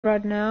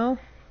right now.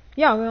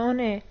 Yeah, we're on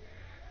air.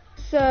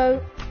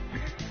 So,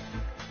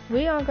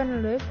 we are gonna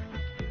look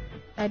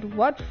at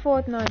what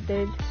Fortnite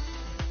did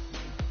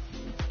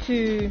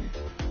to...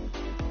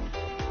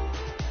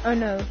 Oh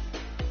no.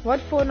 What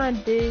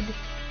Fortnite did...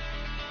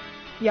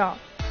 Yeah.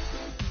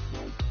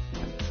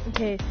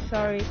 Okay,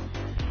 sorry.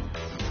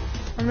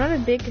 I'm not a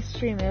big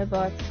streamer,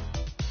 but...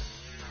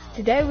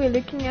 Today we're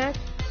looking at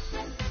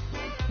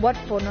what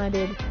Fortnite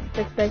did.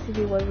 That's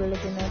basically what we're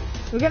looking at.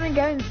 We're gonna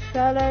go in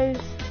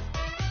solos,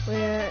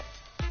 where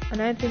I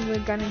don't think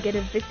we're gonna get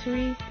a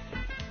victory,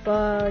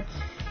 but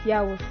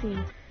yeah, we'll see.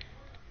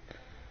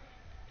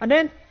 I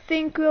don't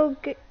think we'll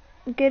get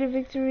a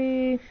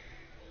victory.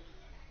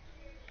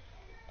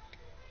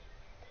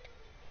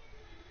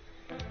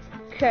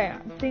 Okay,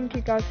 I think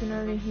you guys can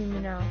only hear me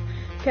now.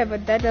 Okay,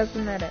 but that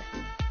doesn't matter.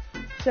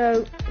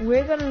 So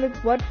we're gonna look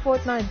what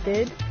Fortnite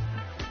did.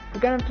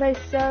 We're gonna play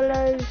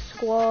solos,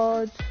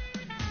 squads,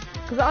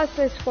 because I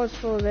play squads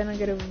for then I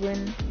get a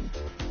win,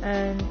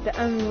 and the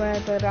only way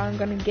that I'm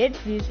gonna get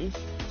views is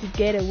to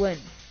get a win.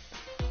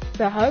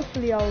 So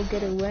hopefully I'll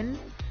get a win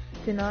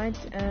tonight,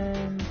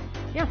 and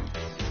yeah.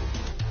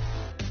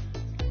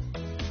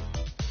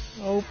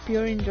 Hope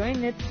you're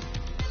enjoying it.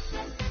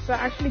 So I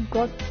actually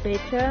got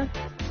better,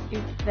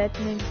 if that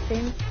makes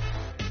sense,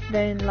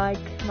 than like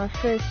my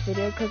first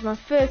video, because my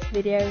first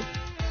video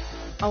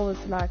I was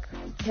like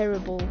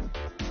terrible.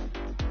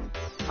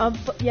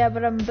 Yeah,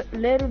 but I'm a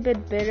little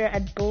bit better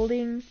at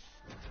building.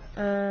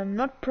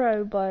 Not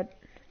pro, but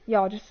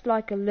yeah, just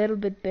like a little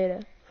bit better.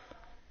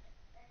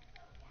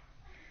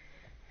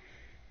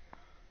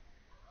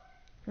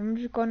 I'm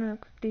just gonna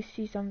quickly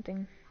see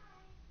something.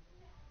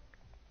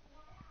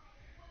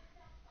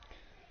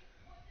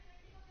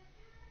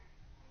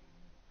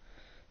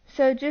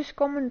 So just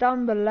comment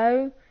down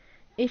below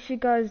if you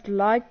guys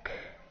like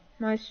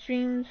my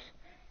streams,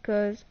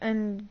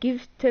 and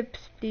give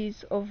tips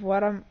please of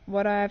what I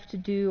have to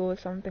do or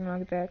something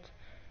like that.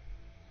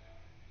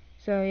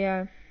 So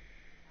yeah,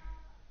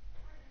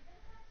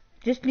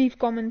 just leave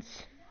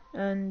comments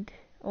and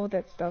all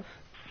that stuff.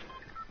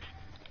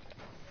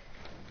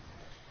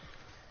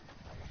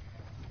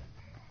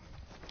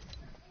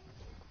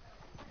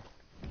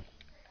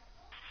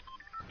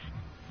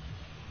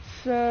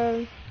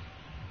 So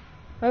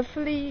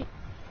hopefully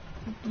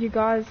you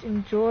guys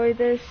enjoy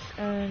this,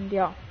 and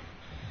yeah,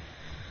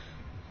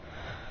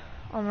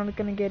 I'm not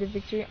gonna get a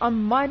victory. I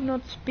might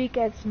not speak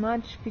as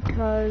much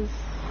because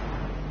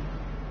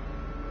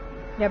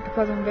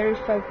I'm very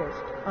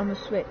focused. I'm a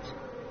sweat.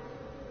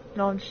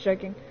 No, I'm just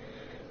joking.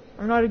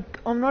 I'm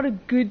not a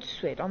good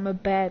sweat. I'm a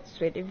bad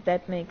sweat, if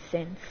that makes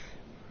sense.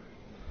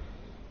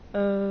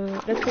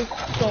 Let's go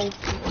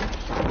salty.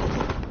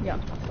 Yeah,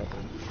 salty.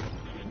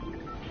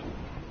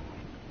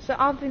 So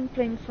I've been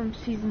playing from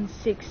season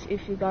 6,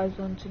 if you guys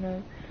want to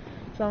know.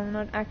 So I'm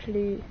not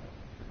actually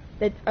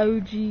that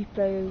OG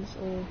players,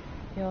 or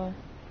yeah.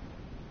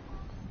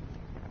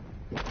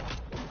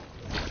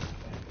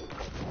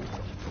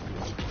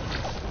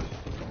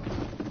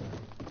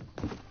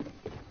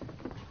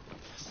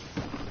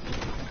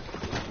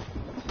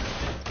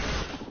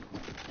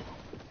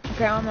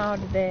 Okay, I'm out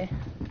of there.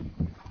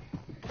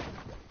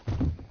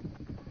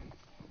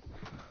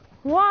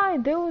 Why?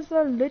 There was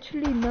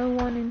literally no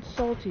one in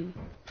salty.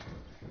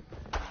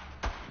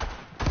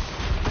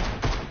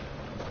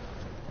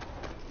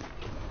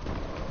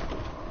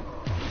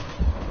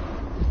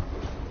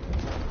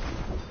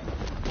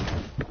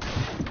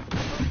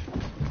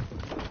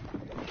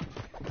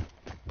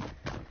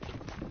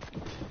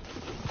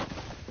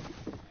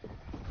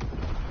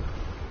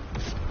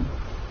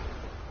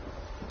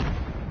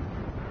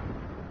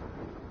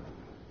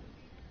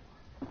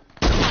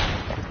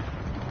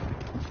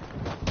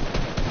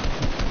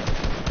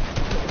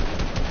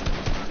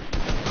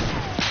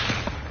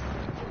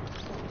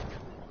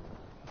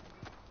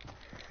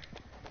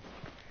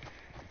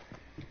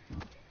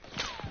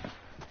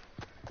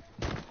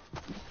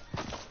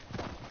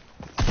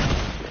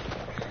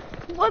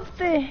 What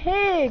the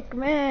heck,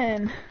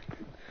 man?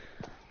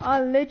 I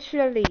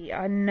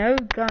know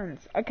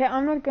guns. Okay,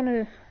 I'm not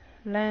gonna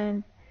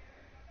land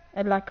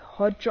at like a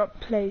hot drop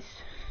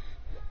place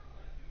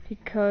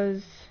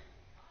because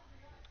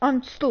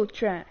I'm still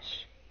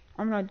trash.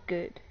 I'm not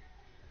good.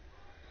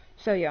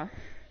 So yeah.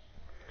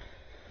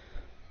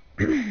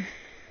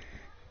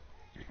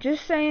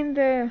 Just say in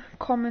the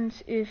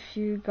comments if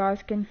you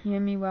guys can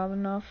hear me well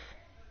enough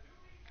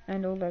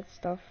and all that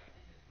stuff.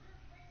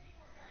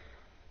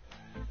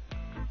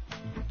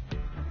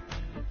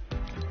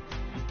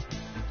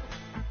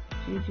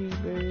 GG,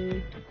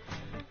 bro.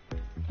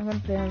 I'm gonna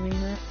play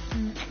arena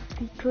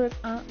because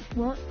I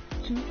want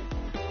to.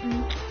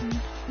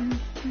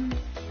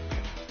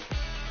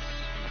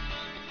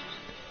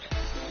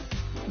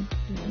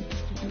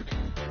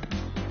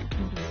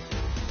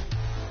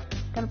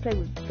 Gonna play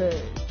with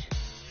Bird.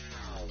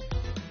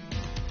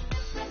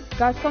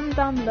 Guys, comment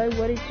down below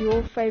what is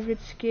your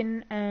favorite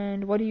skin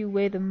and what do you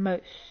wear the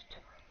most.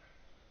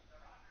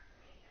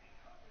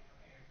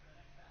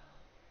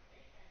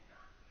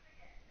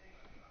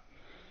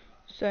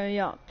 So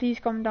yeah, please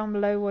comment down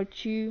below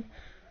what's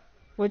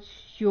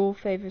your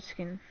favorite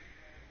skin.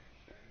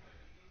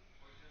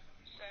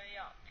 So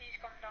yeah, please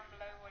comment down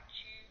below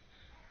what's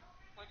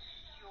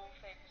your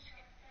favorite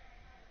skin.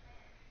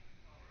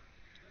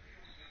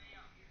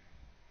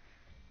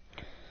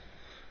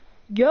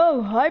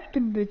 Yo, hype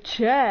in the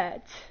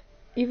chat.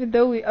 Even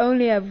though we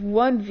only have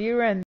one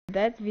viewer and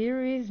that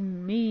viewer is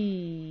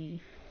me.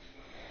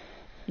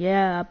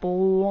 Yeah,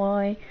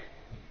 boy.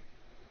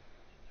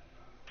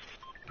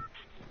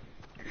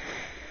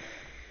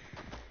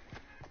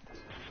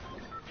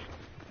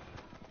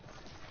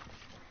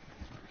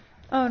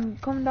 Oh,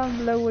 and comment down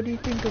below what do you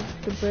think of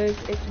the Burst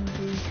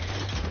SMG.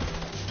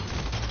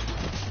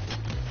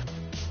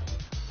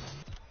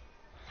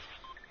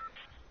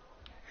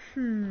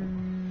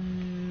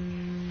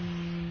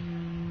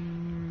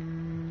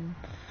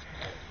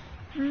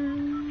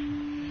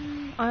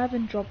 I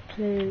haven't dropped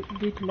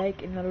Loot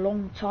Lake in a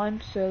long time,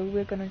 so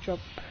we're gonna drop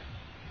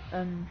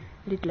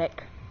Loot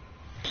Lake.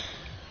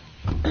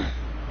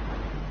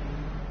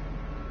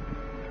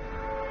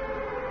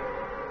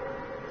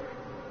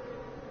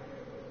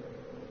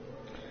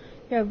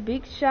 Yeah,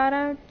 big shout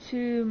out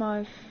to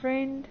my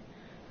friend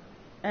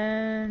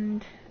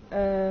and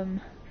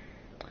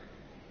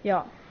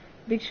yeah,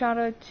 big shout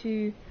out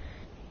to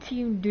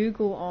Team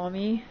Dougal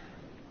Army.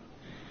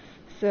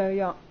 So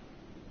yeah.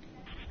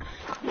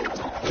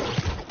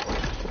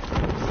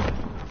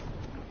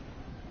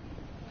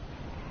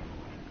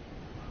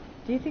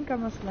 Do you think I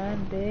must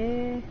land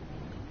there?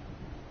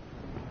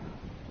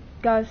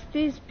 Guys,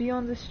 please be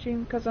on the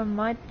stream because I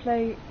might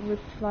play with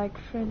like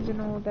friends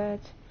and all that.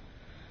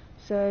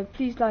 So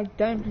please like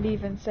don't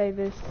leave and say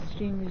this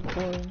stream is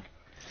boring.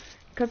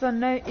 Because I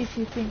know if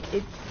you think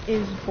it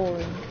is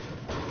boring.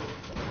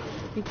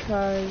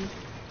 Because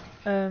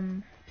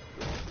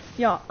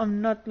yeah,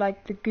 I'm not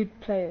like the good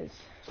players.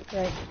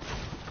 Like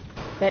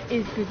that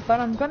is good,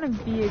 but I'm gonna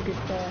be a good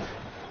player.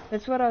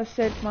 That's what I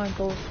set my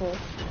goal for.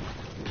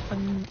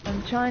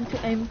 I'm trying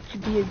to aim to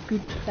be a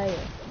good player.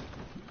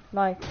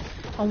 Like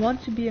I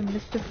want to be a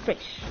Mr.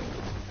 Fresh.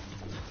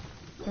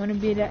 I want to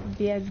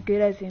be as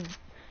good as him.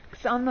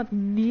 Cause I'm not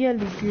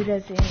nearly good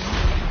as him.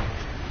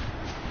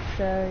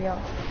 So yeah.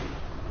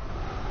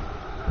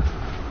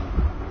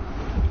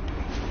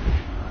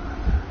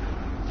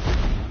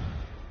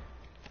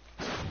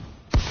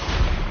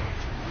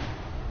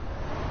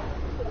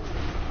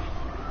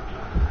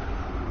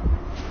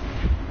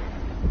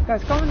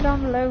 Guys, comment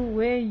down below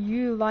where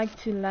you like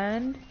to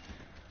land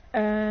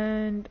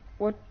and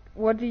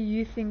what do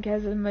you think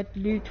has a mid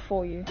loot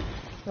for you,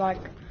 like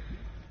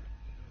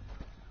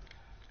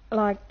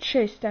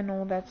chest and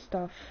all that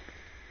stuff.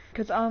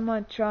 Cause I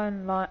might try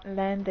and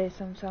land there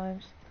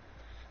sometimes.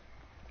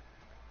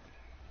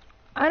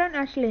 I don't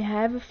actually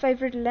have a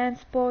favorite land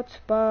spot,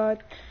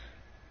 but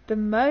the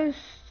most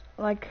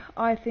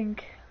I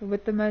think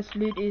with the most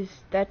loot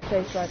is that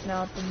place right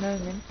now at the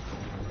moment.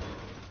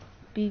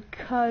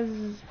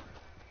 Because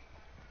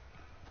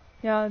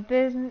yeah,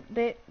 there's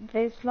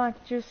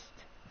like just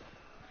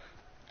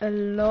a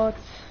lot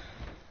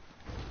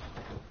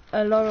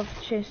of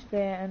chests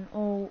there and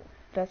all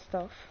that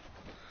stuff.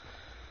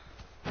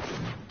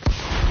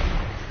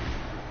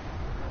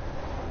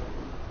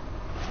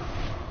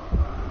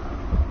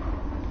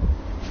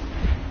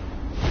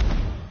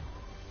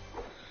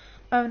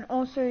 And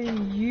also a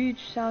huge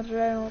shout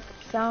out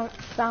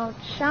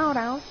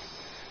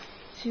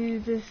to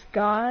this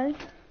guy,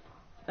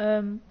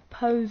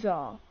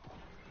 Poser.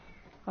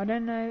 I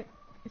don't know,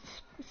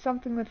 it's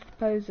something with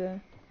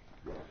Poser.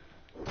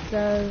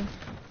 So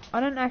I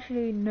don't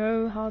actually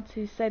know how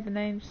to say the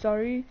name,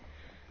 sorry,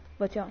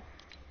 but yeah.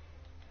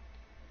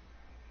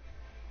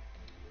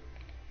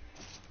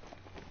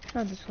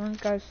 Oh, this one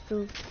guy's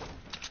still,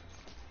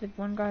 that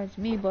one guy is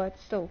me, but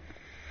still.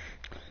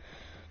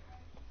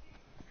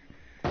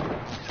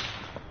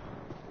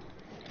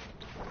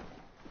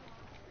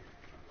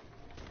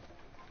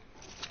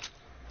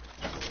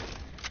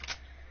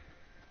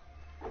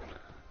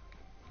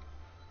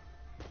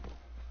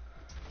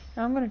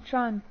 Now I'm gonna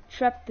try and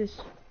trap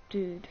this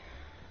dude.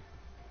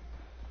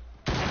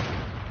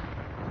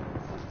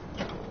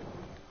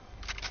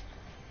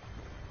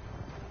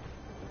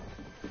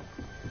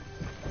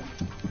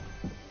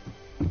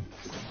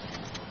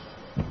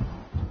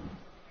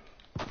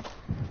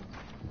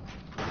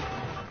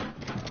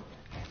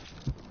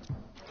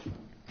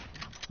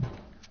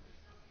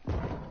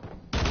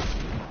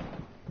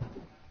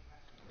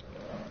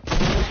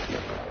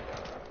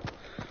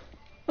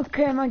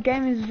 Okay, my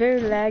game is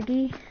very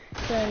laggy,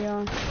 so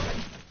yeah.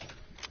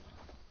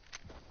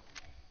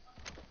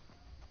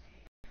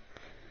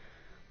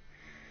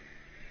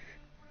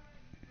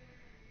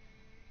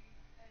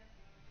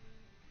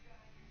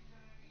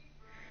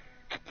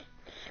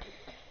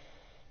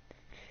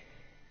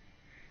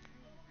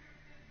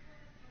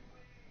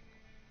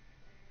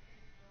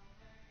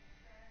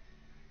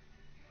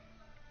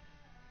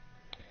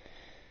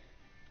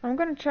 I'm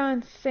gonna try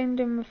and send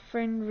him a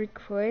friend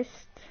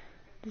request.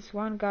 This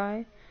one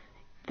guy,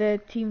 the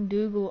Team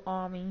Dougal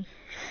Army.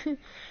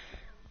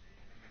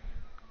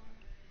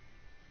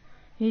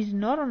 He's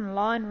not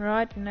online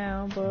right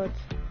now, but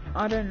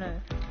I don't know.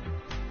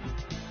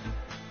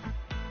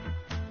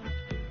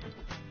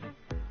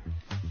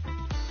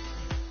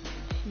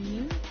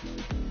 Team.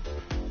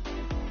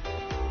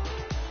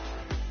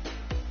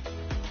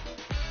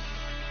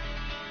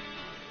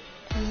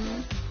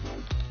 Team.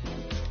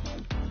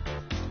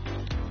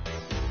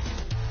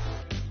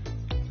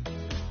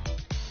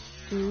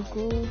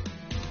 Google.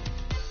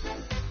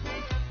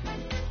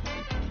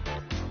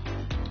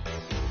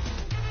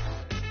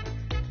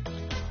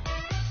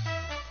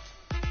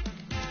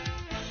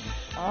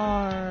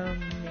 Army.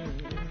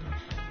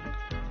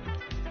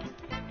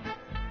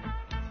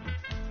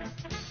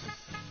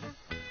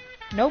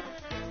 Nope.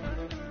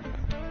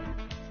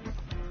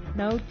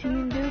 No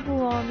Team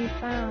Google Army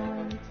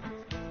found.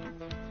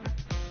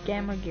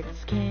 Scammer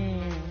gets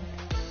scammed.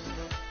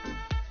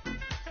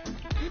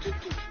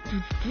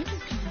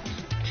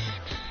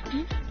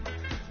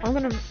 I'm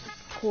gonna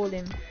call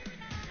him.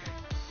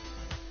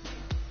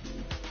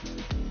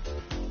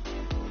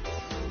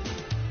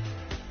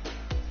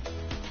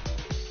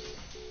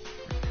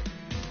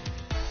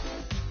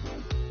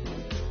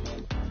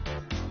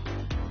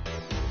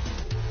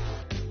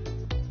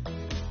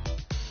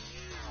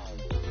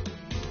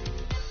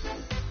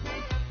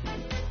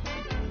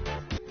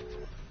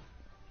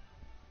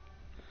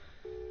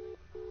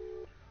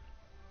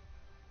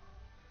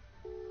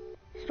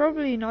 He's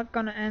probably not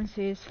gonna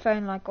answer his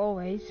phone like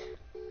always.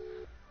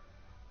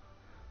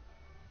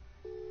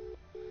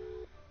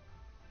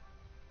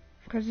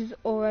 Because he's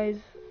always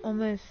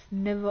almost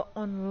never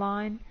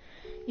online,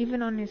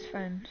 even on his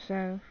phone,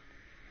 so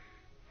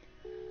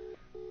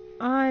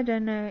I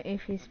don't know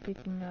if he's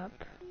picking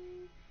up.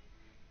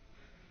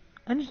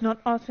 And he's not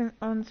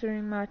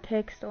answering my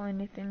text or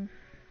anything.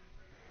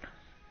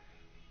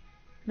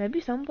 Maybe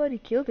somebody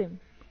killed him.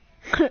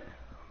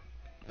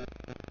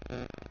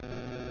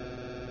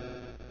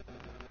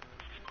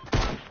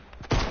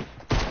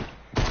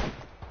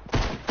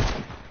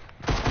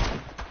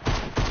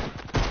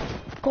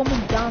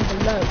 Comment down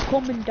below,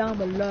 comment down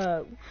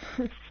below.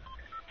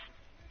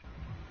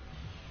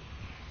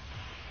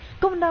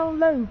 Comment down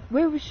below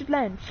where we should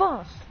land,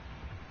 fast.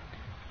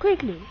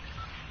 Quickly.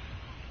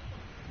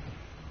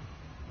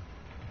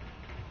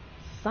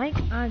 Psych,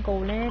 I go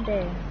land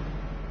there.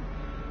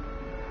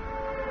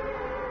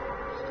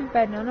 It's too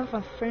bad none of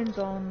our friends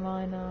are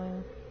online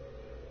now.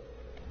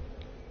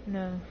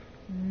 No,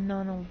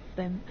 none of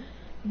them.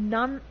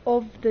 None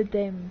of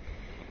them.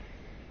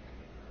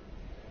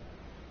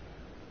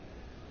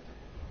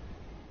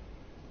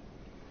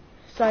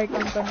 Psych,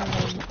 I'm gonna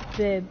land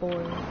there,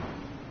 boy.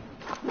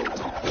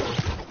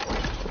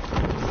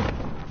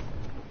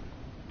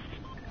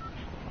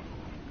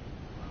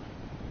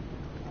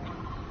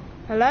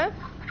 Hello?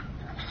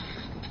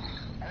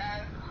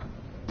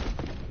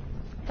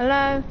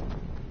 Hello?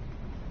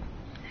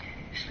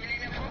 Speel je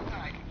naar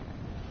Fortnite?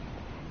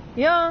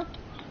 Ja.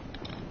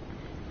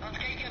 Want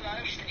kijk je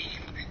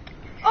livestream.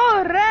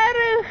 Oh,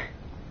 rarig!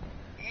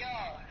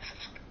 Ja.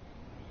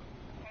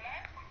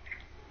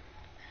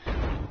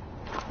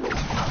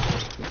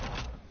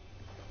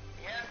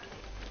 Ja.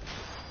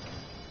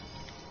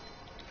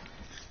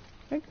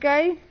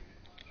 Oké.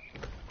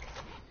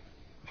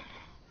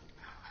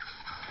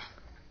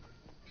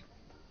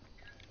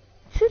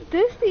 So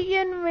dis die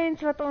een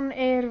mens wat on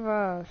air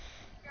was.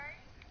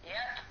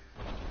 Ja.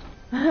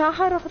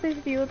 Ach, nog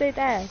dit die hele tyd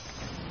ek.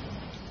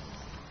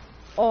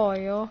 Oh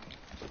ja.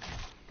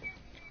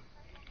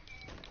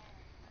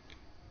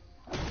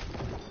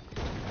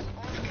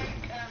 Ons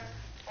kyk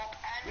op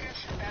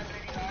Andrews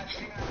tablet die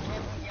livestream en so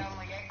ja,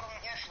 maar jy kom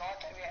eers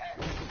later weer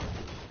uit.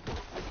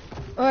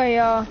 Oh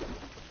ja.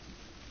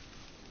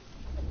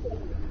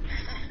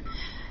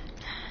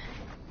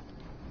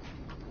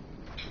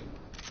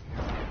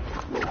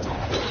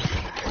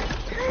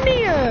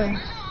 Nee.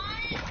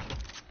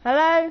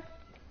 Hallo.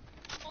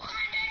 Hoe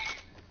gaan dit?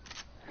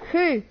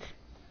 Goed.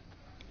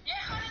 Jy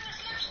gaan in 'n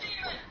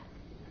slipstream.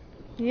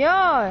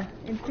 Ja,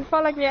 en toe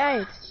val ek weer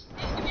uit.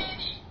 Ek weet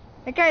nie.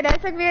 Okay,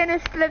 dis ek weer in 'n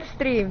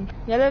slipstream.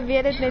 Julle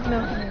weet dit net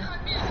nog nie.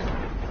 Gaan weer.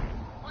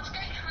 Ons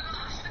kyk vir 'n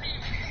livestream.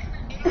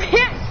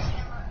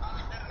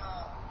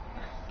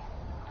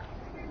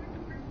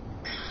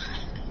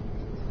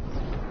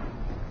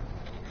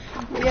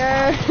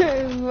 Ja,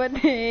 what the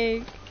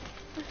heck?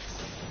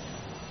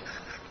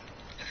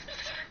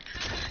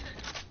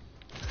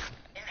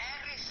 In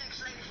every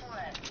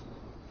 694.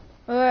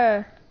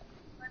 Oh.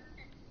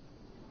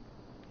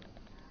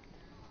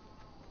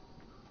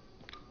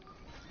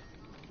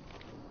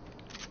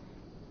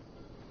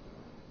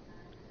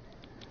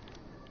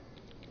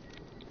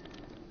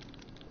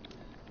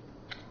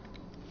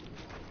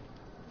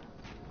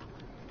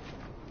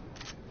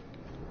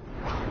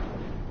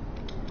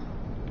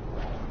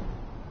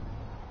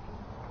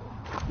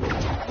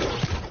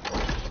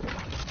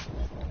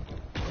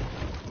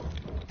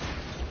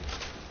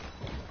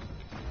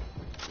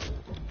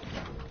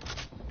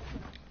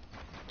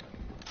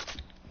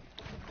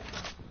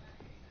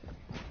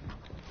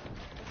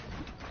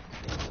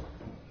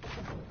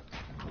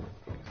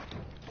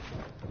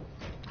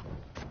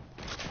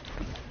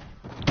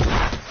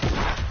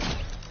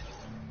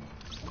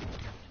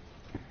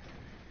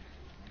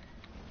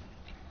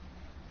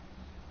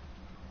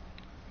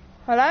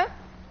 Hallo?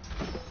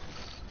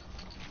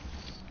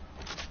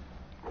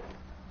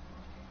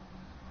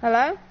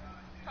 Hallo?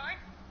 Hi.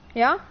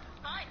 Ja?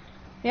 Hi.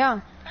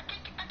 Ja. Ek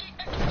het jou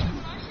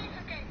livestream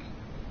gekyk.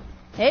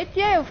 Het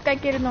jy of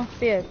kyk jy dit nog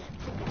steeds?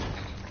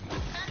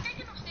 Ek kyk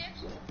dit nog steeds.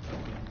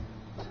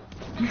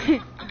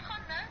 Ek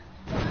gaan nou.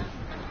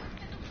 Ek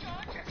het op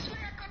charge. Ek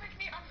sorry, ek kan dit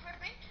nie antwoord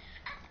nie.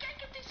 Ek kyk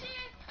dit te sê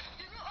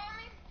Google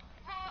Army,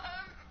 maar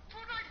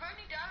Fortnite wou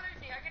nie download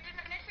nie. Ek het dit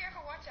net vir jou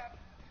ge-WhatsApp.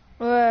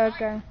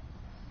 Okay.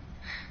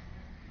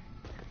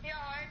 Ja,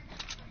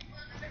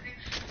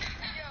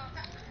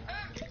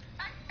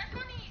 ek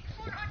kon nie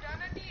Fortnite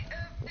download nie.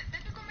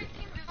 Dit hoekom my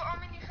team Google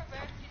Army nie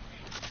gewerk het.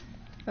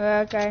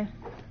 Okay.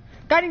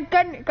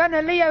 Kan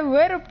hulle jou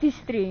hoor op die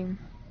stream?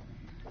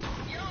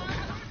 Ja,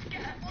 ons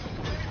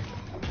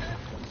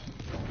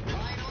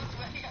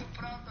wil jou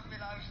praat op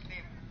die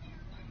livestream.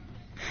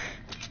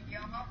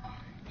 Ja,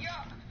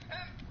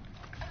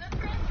 hulle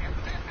praat,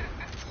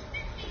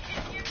 Stefanie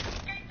en jy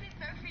kyk dit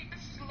nou vir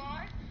die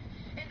slide,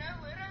 en nou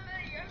hoor hulle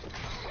jou.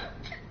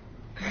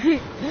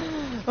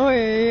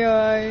 Oei,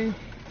 oei.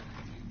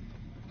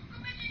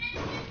 Kom het jy net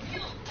een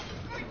kill?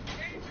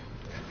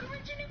 Kom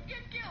het jy net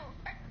een kill?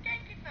 Ek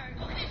kyk dit nou.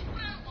 Dit is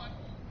pro, man.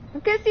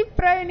 Ek is nie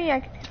pro nie,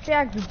 ek sê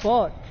ek's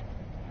bot.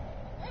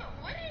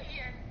 Hoor jy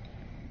hier?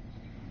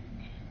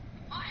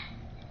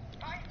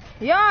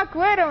 Ja, ek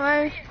hoor hom,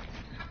 ou.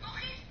 Nog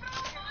geen pro,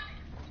 man.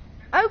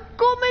 Ou,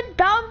 comment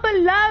down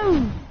below.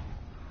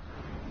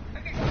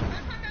 Okay, ek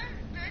gaan nou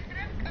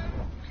druk,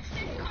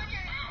 Stefanie, gaan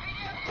jy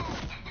video call?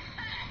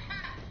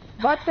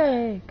 Wat die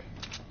heck?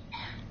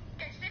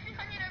 Kijk, Stefanie,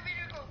 gaan jy nou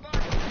video call? Bye.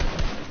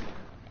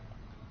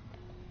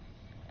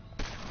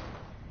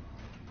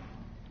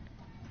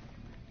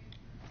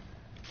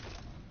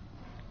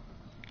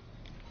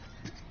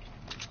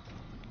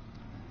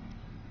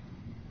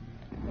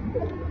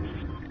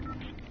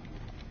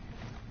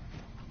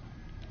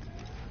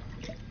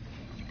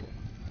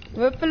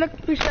 Hopelijk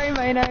push hy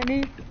my nou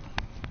nie.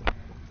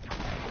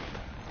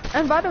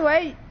 And by the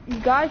way, you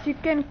guys, you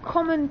can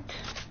comment,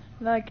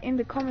 like, in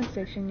the comment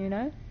section, you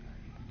know?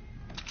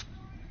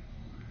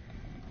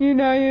 You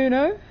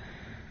know?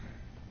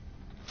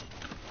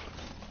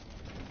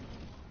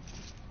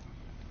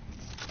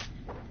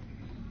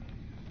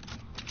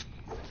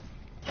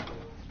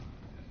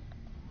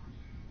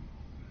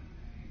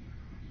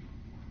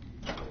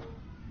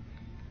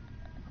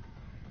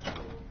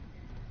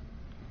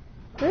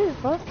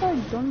 Wat is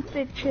dat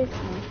Dante chest,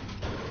 man?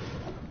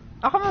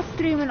 Ek gaan maar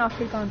stream in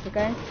Afrikaans,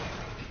 okay?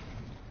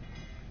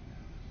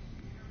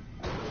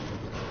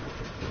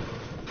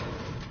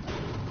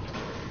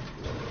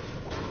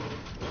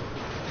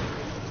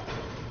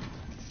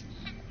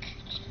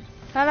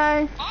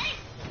 Hallo. Hoi.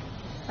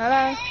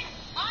 Hallo.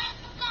 Hoi,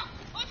 kak.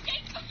 Ons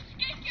kyk jou,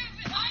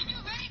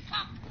 jou very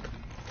kak.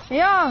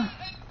 Ja.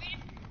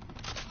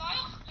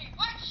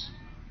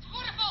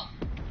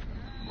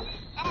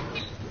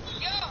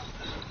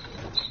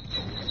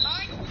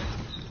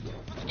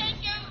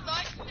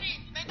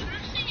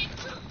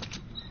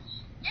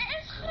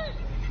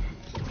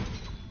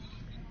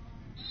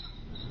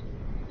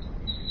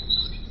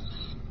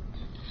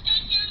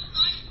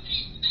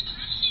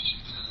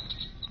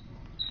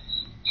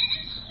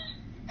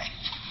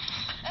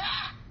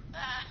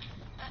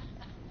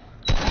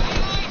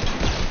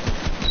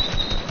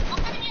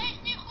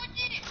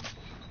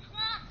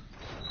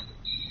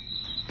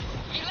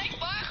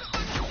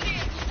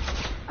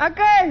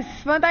 Okay,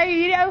 want hy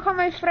hierdie ou gaan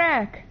my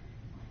vrek.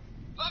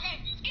 Okay,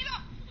 skiet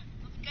op.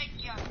 Ons kyk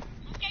jou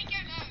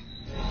nou.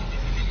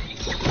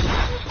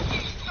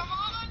 Come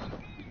on.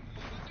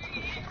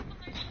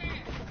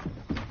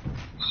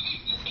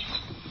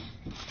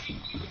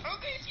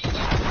 Okay, skiet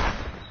op.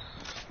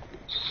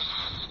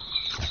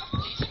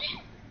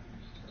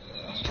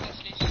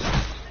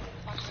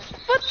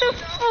 What the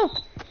fuck?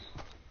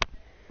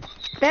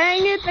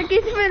 Dang it, ek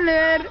het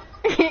verloor.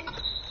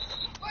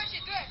 Wat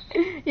is dit?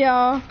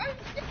 Ja.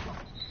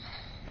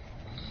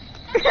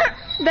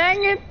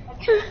 Dang it.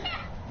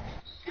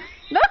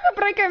 Nou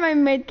gebruik hy my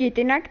medkit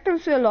en ek het hom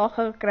so laag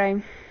gekry.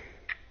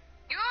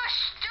 You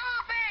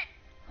stupid!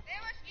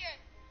 There was een.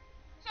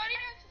 Sorry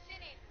dat ze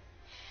sien nie.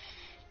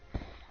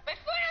 My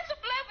phone has a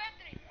low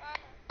battery.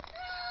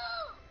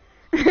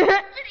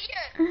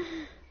 Video.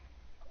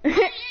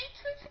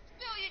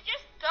 You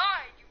just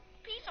died, you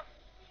piece of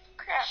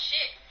crap.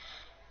 Shit.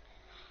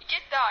 You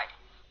just died.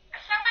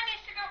 Someone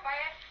needs to go buy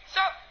it.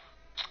 So,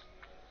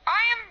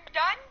 I am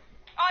done.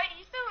 Oh,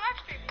 you still live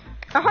streaming?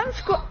 Ek gaan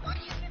What are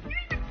you still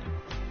doing?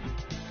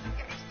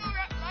 You're still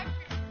live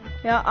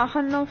streaming. Ja, ek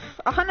gaan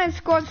nou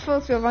squads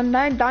vul so, want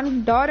nou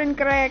dan daarin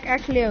kry ek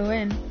actually 'n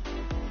win.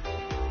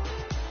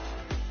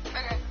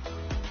 Okay.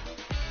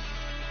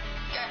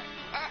 Ja,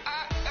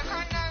 ek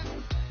gaan nou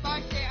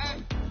baie sê,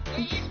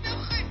 jy speel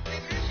goed. Ek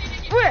wil sê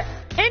dat jy... O,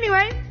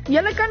 anyway,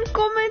 julle kan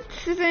comment,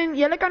 en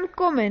julle kan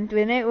comment,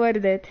 weet jy, oor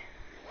dit.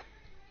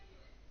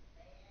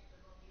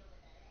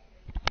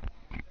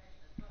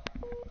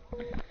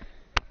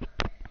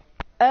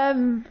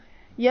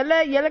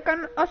 Julle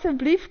kan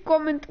asseblief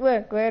comment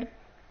ook, hoor.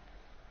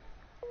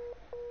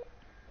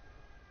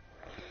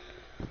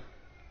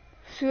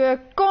 So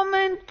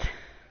comment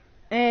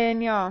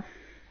en ja.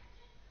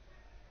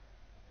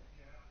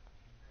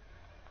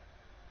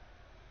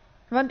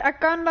 Want ek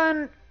kan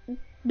dan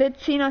dit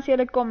sien as jy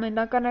comment,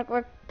 dan kan ek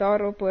ook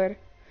daarop hoor.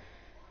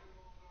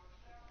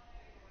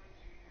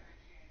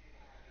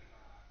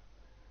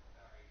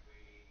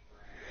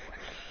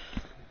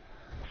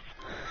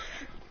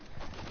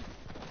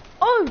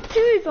 Oh,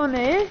 2 is on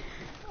there.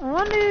 I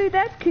wonder who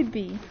that could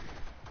be.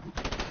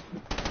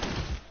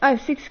 Oh,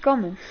 6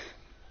 comments.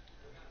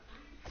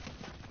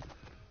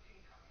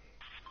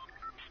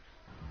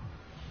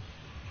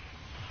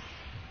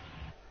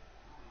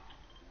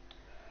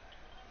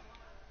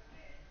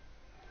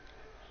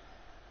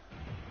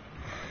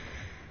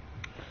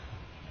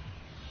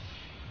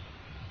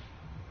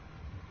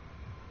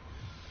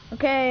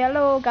 Okay,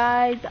 hello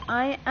guys,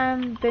 I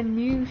am the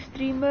new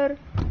streamer.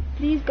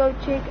 Please go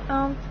check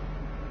out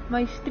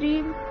my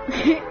stream.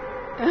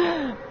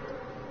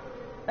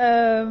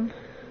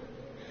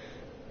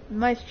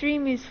 My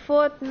stream is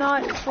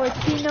Fortnite,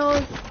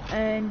 Fortinos,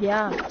 and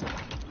yeah,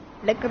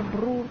 lekker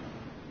broer.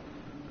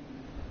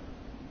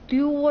 Do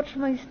you watch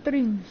my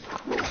streams?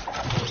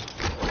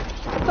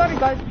 Sorry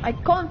guys, I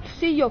can't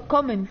see your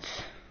comments.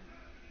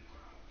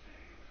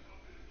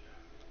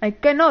 I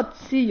cannot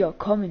see your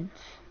comments.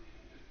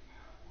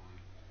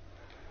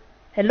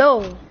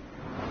 Hello.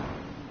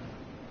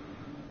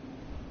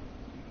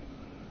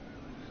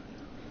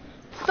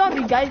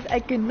 Sorry guys, I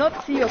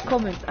cannot see your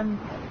comments.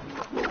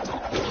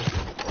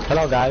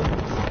 Hello guys.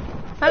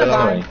 Hello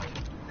guys.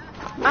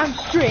 I'm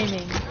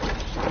streaming.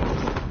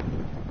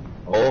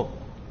 Oh.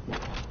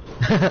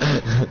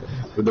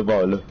 Udah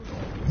bawa lu.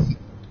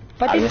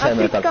 But in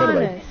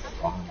Afrikaans.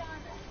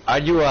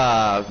 Are you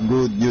a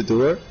good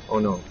YouTuber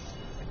or no?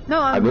 No,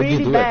 A I'm good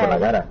really YouTuber por la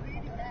bad. cara.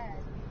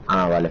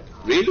 Ah, vale.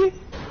 Really?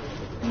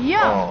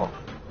 Yeah. Oh.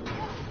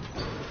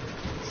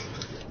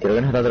 Creo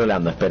que nos está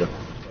troleando, espero.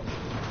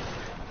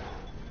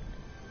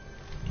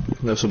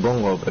 Lo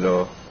supongo,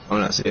 pero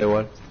aún así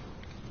igual.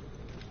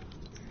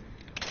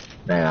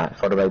 Venga,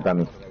 Fortnite para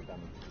mí.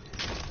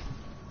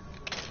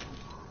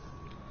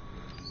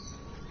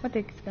 What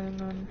is going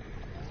on?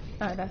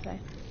 Oh, that's right.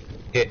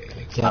 ¿Qué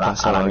A ha la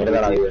pasado? mierda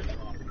la vida.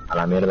 A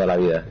la mierda la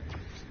vida.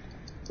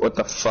 What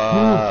the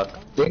fuck?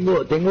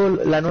 Tengo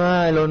la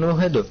nueva, los nuevos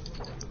objetos.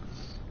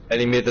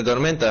 El invierte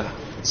tormenta.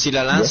 Si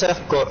la lanzas,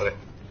 corre.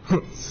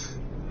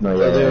 No,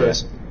 Ya te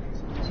ves.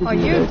 Are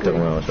you Esto good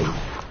como nosotros.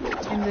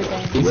 in the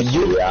game? If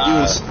you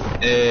use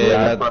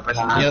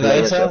la mierda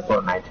esa,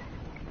 Fortnite.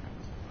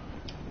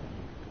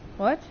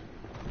 What?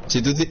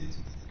 si tú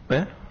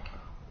 ¿eh?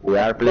 We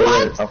are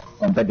players of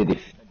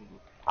competitive.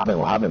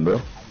 What happened,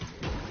 bro?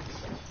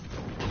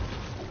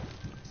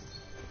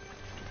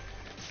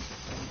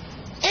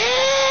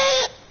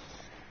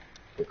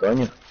 ¿Qué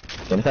coño?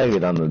 ¿Quién está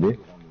gritando, tío?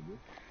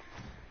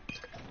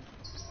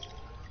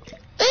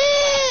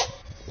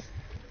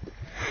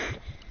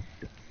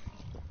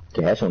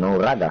 ¿Qué es eso? ¿Una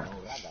urraca?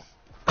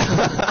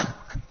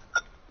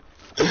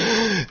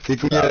 ¿Qué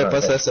coño le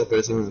pasa a esa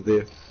persona,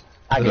 tío?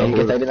 Ah, Te lo ¿quién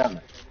que juro. está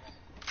gritando?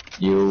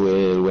 You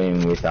will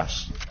win with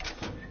us.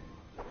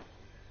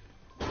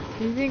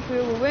 You think we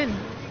will win?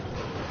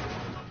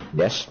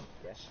 Yes,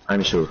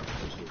 I'm sure.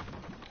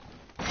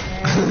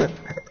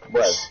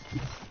 Well,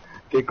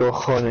 ¿Qué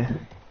cojones?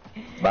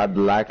 bad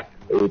luck,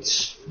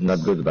 it's not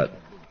good bad.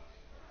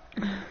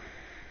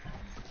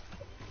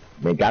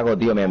 Me cago,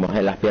 tío, me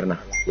mojé las piernas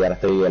y ahora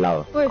estoy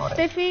helado. Oh,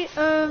 Steffi,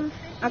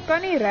 ek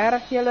kan nie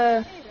regtig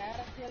julle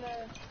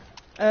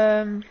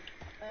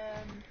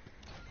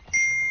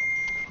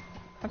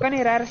ek kan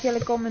nie regtig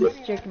julle comments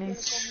check nie.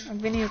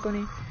 Ek weet nie hoekom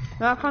nie.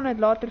 Maar ek gaan dit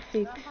later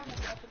fix.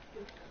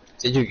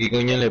 Chicho, ¿qué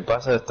coño le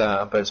pasa a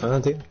esta persona,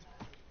 tío?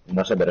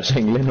 No sé, pero ese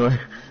inglés no es.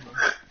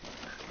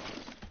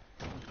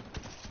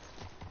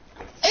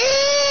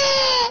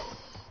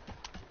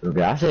 ¿Pero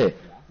qué hace?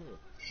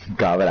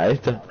 Cabra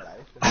esta.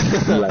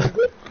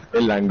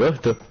 El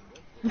langosto.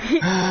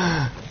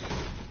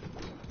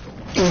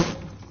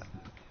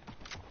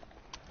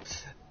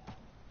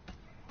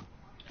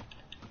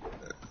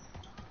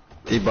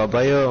 Y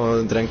papá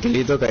yo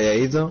tranquilito,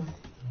 calladito.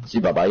 Sí,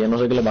 papá, yo no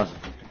sé qué le pasa.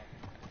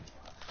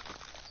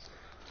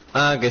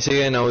 Ah, que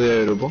sigue en audio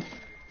de grupo.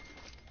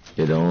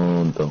 Qué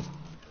tonto.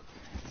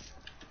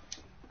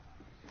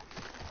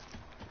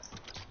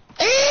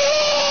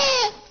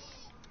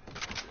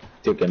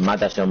 Tío, que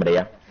mata a ese hombre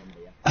ya.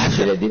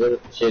 Si le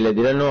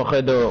tiro el nuevo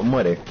objeto,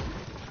 muere.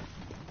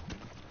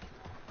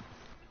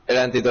 El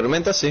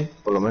antitormenta sí,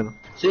 por lo menos.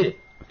 Sí.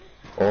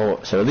 O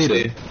se lo tiro.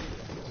 Sí.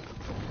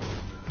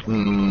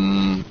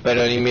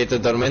 Pero el invierte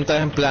tormenta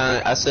es en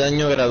plan, hace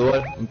daño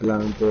gradual, en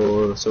plan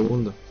por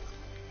segundo.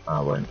 Ah,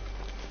 bueno.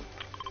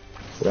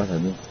 ¿Qué pasa,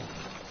 tío?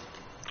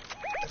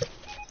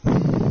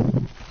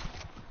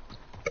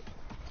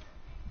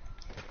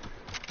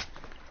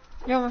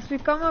 Yo, must we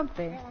come up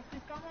there?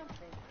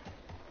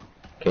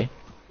 ¿Qué?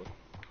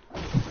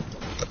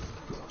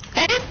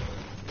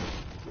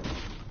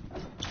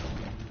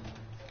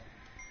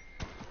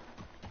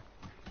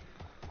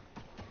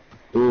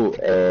 Tú,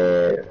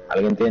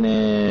 ¿alguien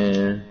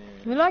tiene...?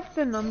 Who likes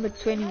the number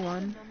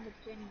 21?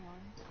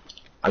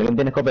 ¿Alguien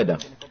tiene escopeta?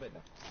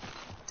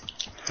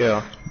 ¿Qué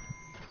va?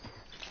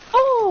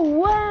 Oh,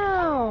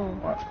 wow!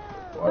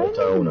 Ahora I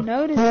está didn't uno.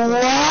 notice that.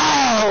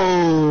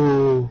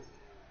 ¡Wow!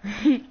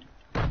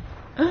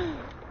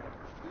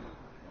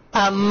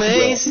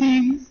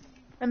 Amazing.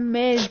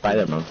 Amazing.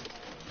 Spider-Man.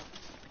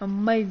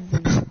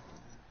 Amazing.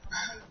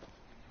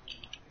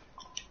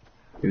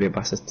 ¿Qué le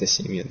pasa a este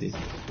simio, tío?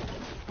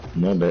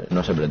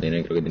 No sé, pero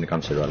creo que tiene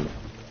cáncer o algo.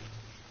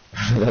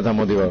 Está tan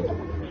motivado.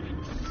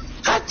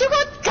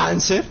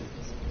 ¿Cáncer?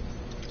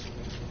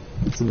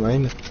 ¿Te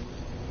imaginas?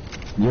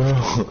 Yo,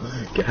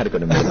 qué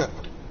hardcore, en verdad.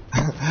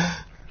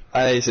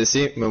 Ah, dice,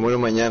 sí, me muero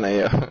mañana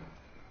ya.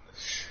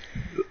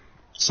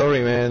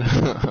 Sorry, man.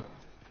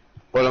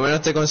 Por lo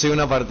menos te consigo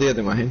una partida,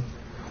 ¿te imaginas?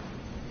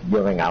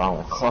 Yo, venga,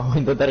 vamos a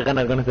intentar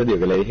ganar con este tío,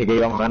 que le dije que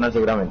íbamos a ganar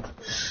seguramente.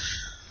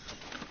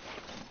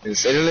 ¿En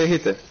serio le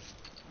dijiste?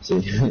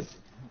 Sí.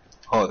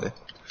 Joder.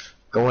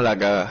 ¿Cómo la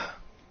cagas?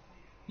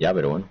 Ya,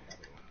 pero bueno.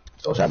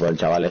 O sea, por el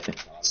chaval este.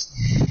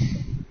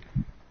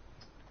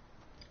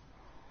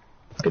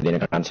 Que tiene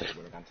cáncer.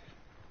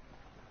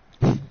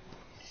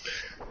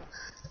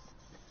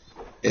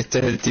 Este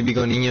es el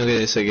típico niño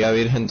que se queda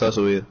virgen toda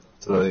su vida,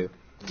 te lo digo.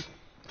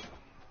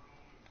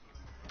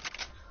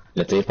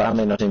 Le estoy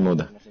disparando y no se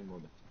inmuta.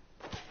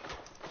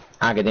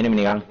 Ah, que tiene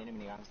minigun.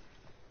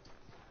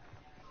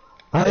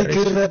 ¡Ay,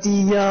 qué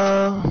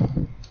ratilla!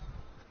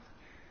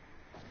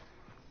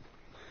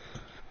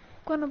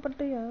 Cuando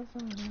partidas.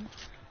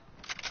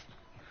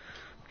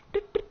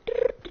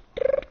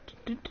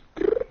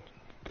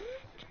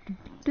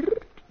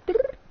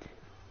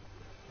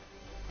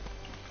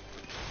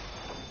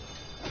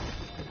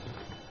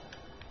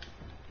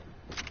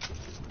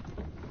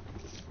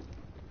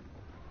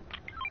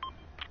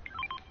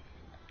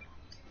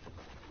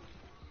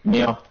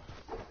 Mío.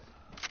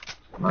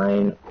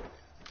 Mine.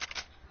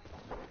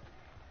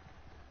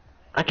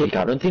 Ah, que el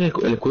cabrón tiene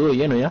el escudo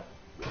lleno ya.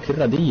 Qué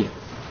ratilla.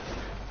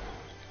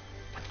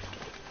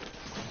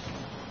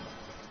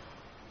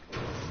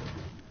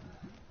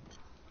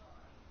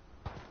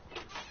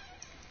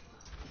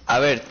 A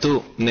ver,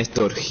 tú,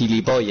 Néstor,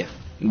 gilipollas.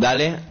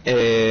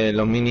 Dale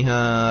los minis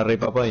a Rey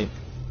Papaya.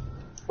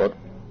 Por.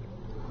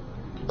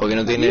 Porque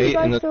no tiene You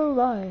vida. guys No... still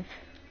alive.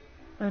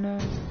 I know.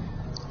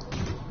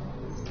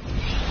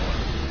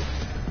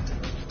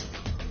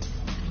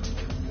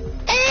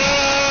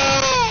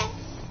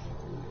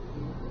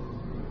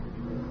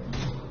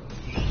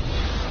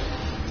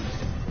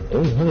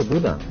 Hijo de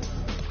puta.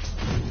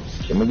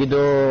 Se me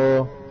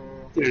quito.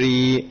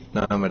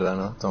 No, en verdad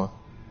no, toma.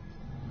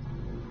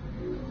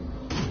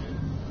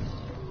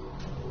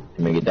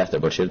 Me quitaste,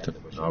 por cierto.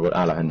 No me acuerdo.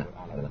 Ah, la agenda.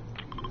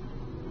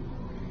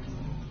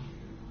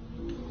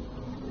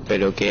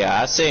 ¿Pero qué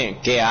hacen?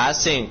 ¿Qué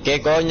hacen?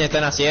 ¿Qué coño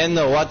están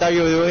haciendo? What are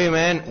you doing,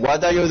 man?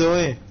 What are you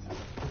doing?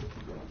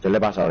 ¿Qué le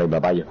pasa ahora,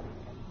 papayo?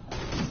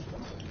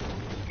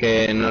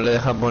 Que no le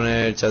deja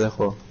poner el chat de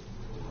juego.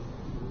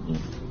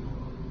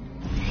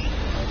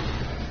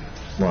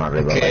 Bueno,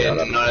 arriba, Que papayo,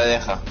 ahora. no le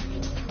deja.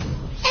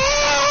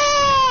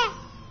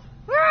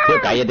 Tío,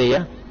 cállate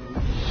ya.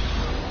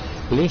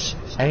 Please,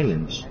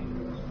 silence.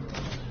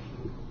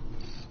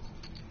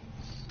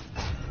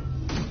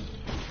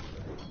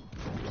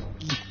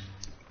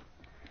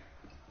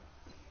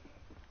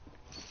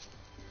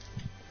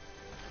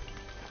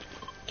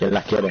 ¿Quién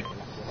las quiere?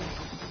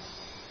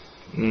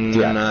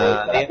 Tía,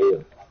 Nadie.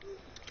 tío.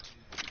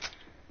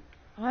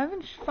 I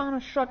haven't found a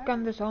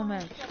shotgun this whole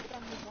match.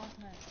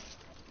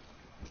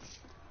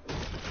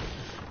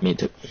 Me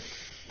too.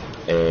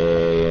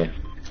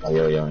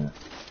 Adiós, ya, venga.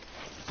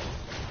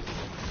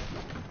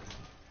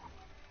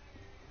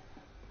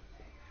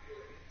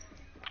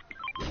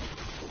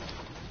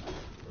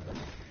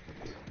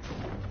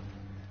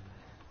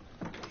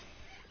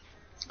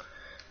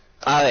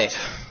 A ver,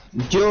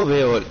 yo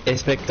veo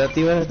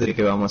expectativas de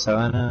que vamos a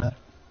ganar.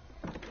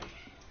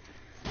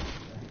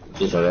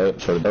 Sí, sobre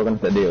todo con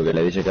este tío que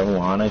le dice que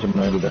vamos a ganar y se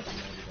pone a gritar.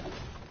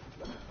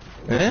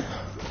 ¿Eh?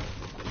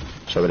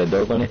 Sobre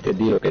todo con este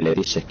tío que le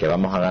dices que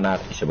vamos a ganar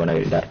y se pone a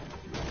gritar.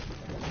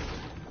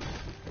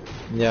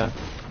 Ya.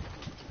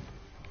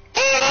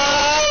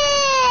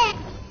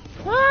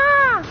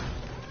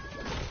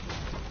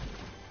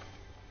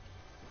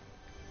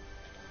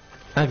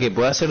 Ah, que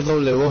puede hacer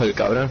doble voz el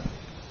cabrón.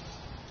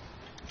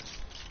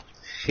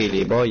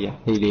 Gilipollas,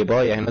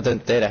 gilipollas, no te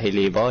enteras,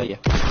 gilipollas.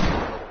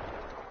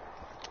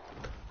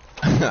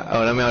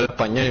 Ahora me habla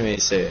español y me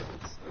dice...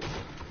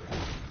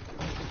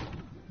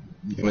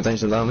 ¿Qué me estás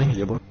insultando a mí,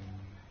 gilipollas?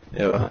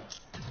 Ya va.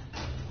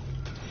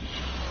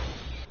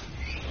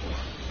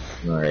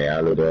 No, ya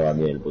hablo todo a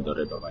mí el puto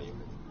reto, papayo.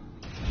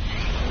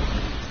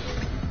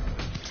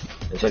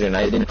 En serio,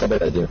 nadie tiene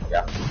escopeta, tío.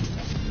 Ya.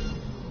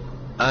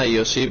 Ah,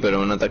 yo sí,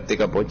 pero una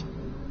táctica polla.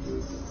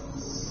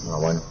 No,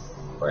 bueno.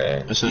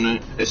 Pues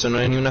Eso no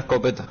es ni una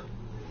escopeta.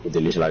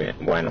 utiliza la que...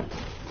 Bueno.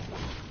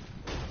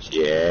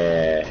 Si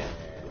es...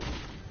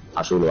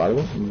 azul o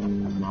algo,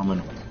 más o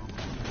menos.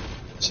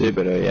 Sí,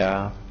 pero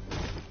ya...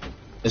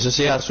 Eso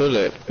sí es azul,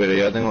 pero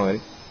ya tengo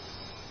gris.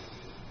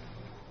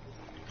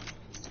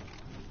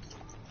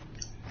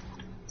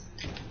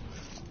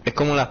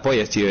 como las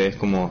pollas, tío, es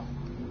como...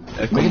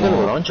 Es Me quito el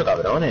como... boloncho,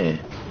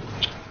 cabrones.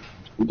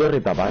 Puto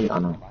ripapay. Ah,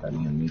 no, es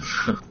mío.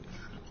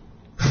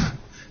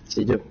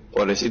 Sí, yo,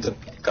 pobrecito,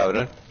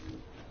 cabrón.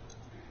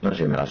 No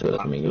sé, me la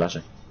suda en mi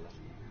clase.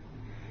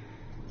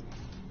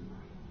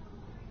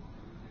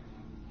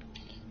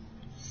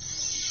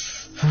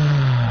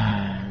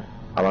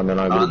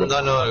 Abandonar el grupo,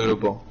 Abandono el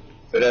grupo.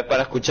 Pero es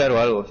para escuchar o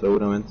algo,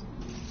 seguramente.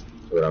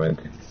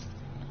 seguramente.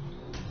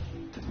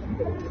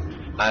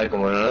 A ver,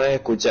 como no lo dejes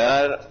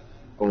escuchar,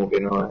 como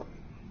que no...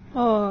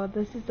 Oh,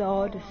 this is a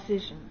hard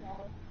decision.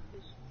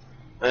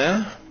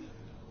 ¿Eh?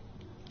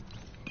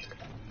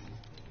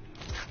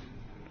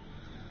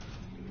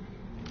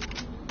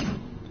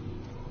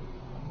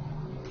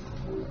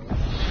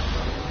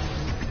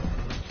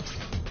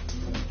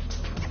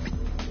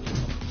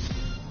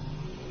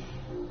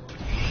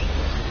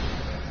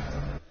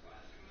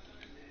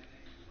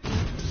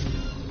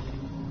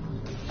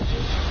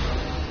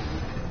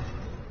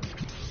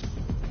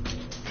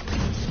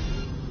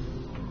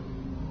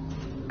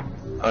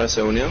 Ahora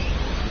se unió.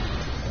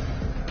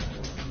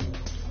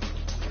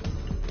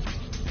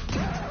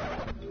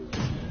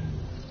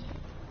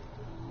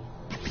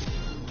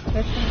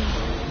 That's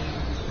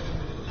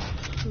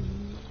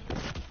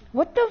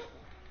what the?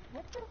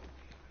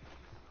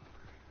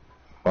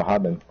 What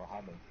happened?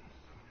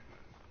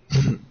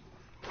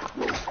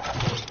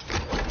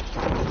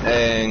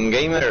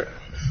 Gamer,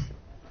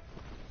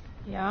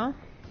 Yeah.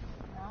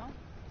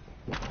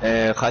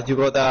 have you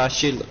got a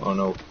shield or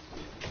no?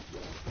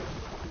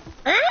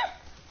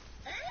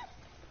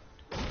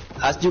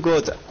 Has you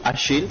got a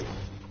shield?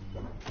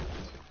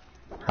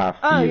 Have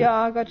Oh you. yeah,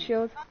 I got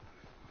shield.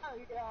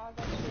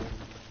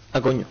 Ah,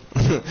 coño.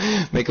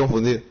 Me he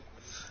confundido.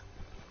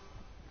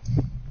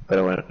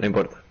 Pero bueno, no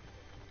importa.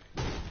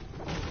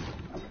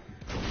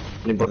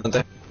 Lo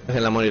importante es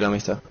el amor y la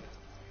amistad.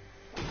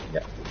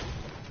 Ya.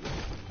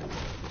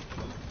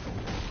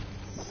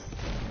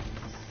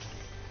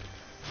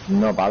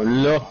 No,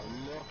 Pablo.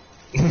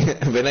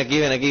 Ven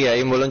aquí,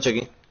 hay un boloncho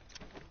aquí.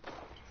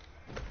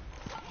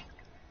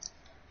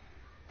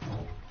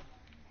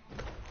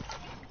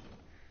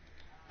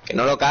 Que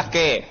no lo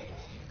casque.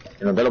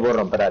 Que no te lo puedo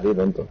romper a ti,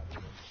 tonto.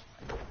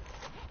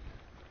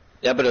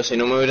 Ya, pero si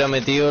no me hubiera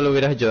metido, lo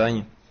hubieras hecho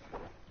daño.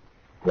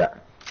 Ya.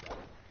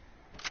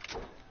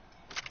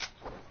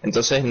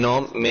 Entonces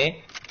no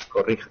me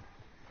corrija.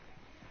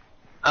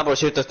 Ah, por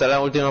cierto, esta es la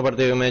última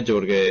partida que me he hecho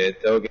porque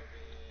tengo que...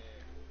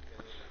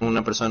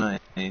 Una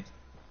persona...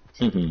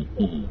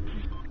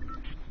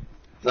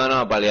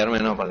 No, paliarme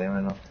no,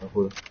 te lo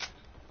juro.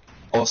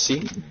 ¿O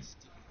sí?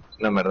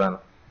 No, en verdad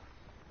no.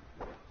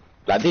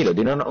 La tiro,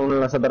 tiene una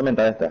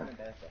lanzatormenta de esta.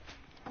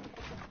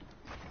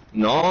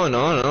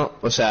 No.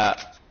 O sea,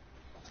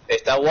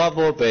 está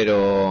guapo,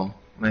 pero...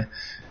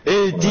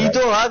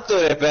 Tito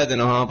Actor, espérate,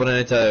 nos vamos a poner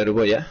esta de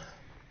grupo ya.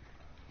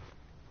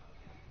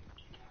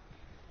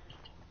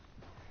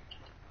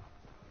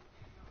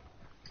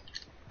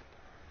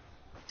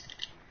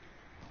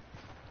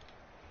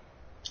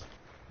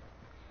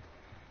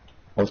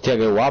 Hostia,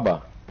 qué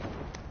guapa.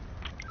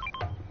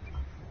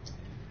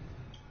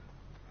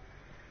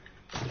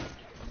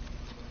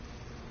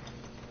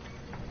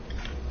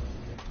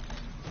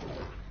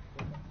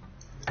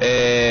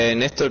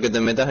 Néstor, que te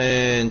metas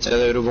en chat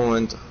de grupo un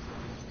momento.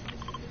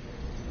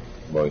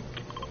 Voy.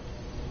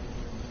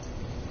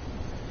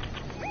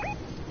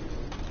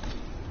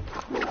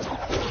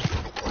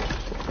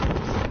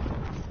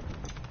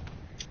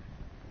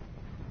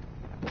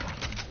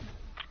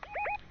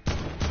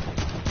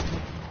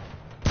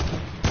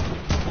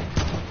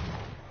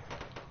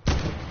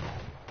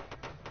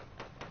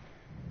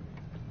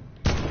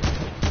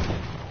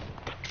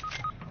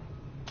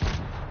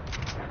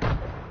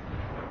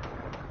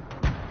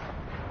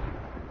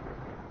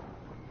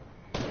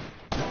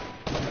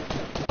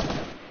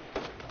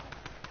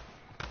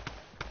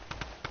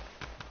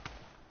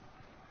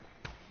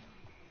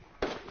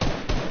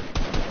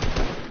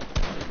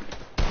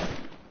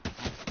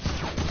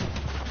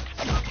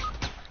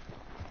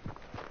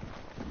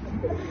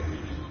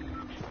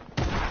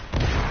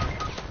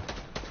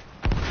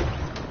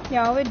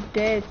 Yeah, we're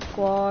dead,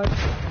 squad.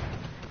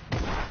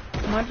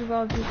 Might as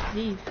well just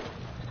leave.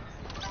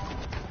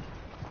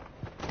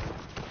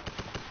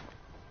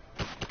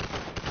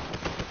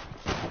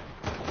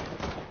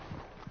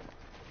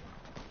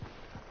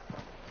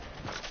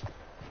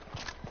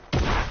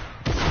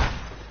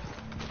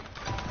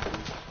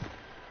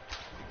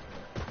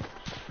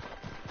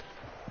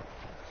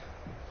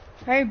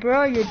 Hey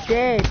bro, you're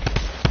dead.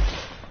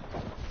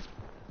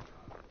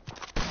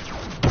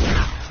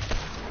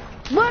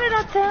 What did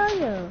I tell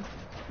you?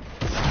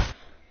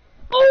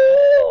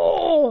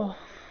 Oh!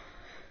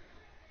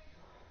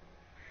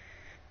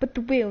 But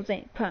the wheels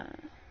ain't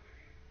pine.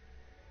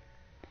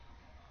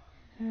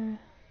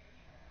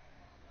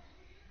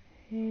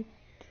 Hit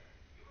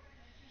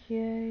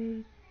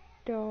Yay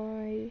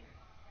die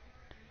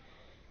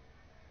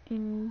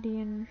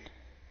Indian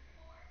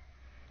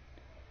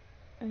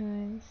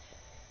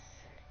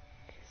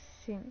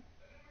sing.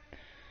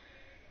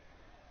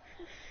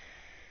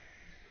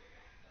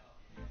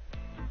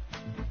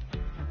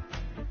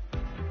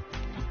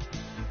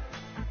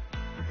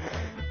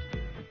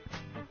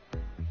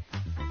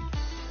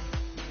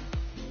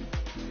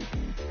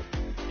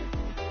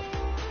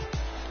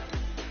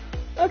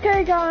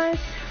 Okay guys,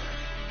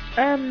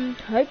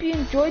 hope you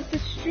enjoyed the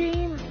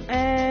stream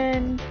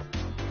and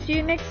see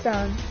you next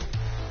time.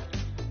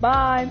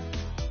 Bye.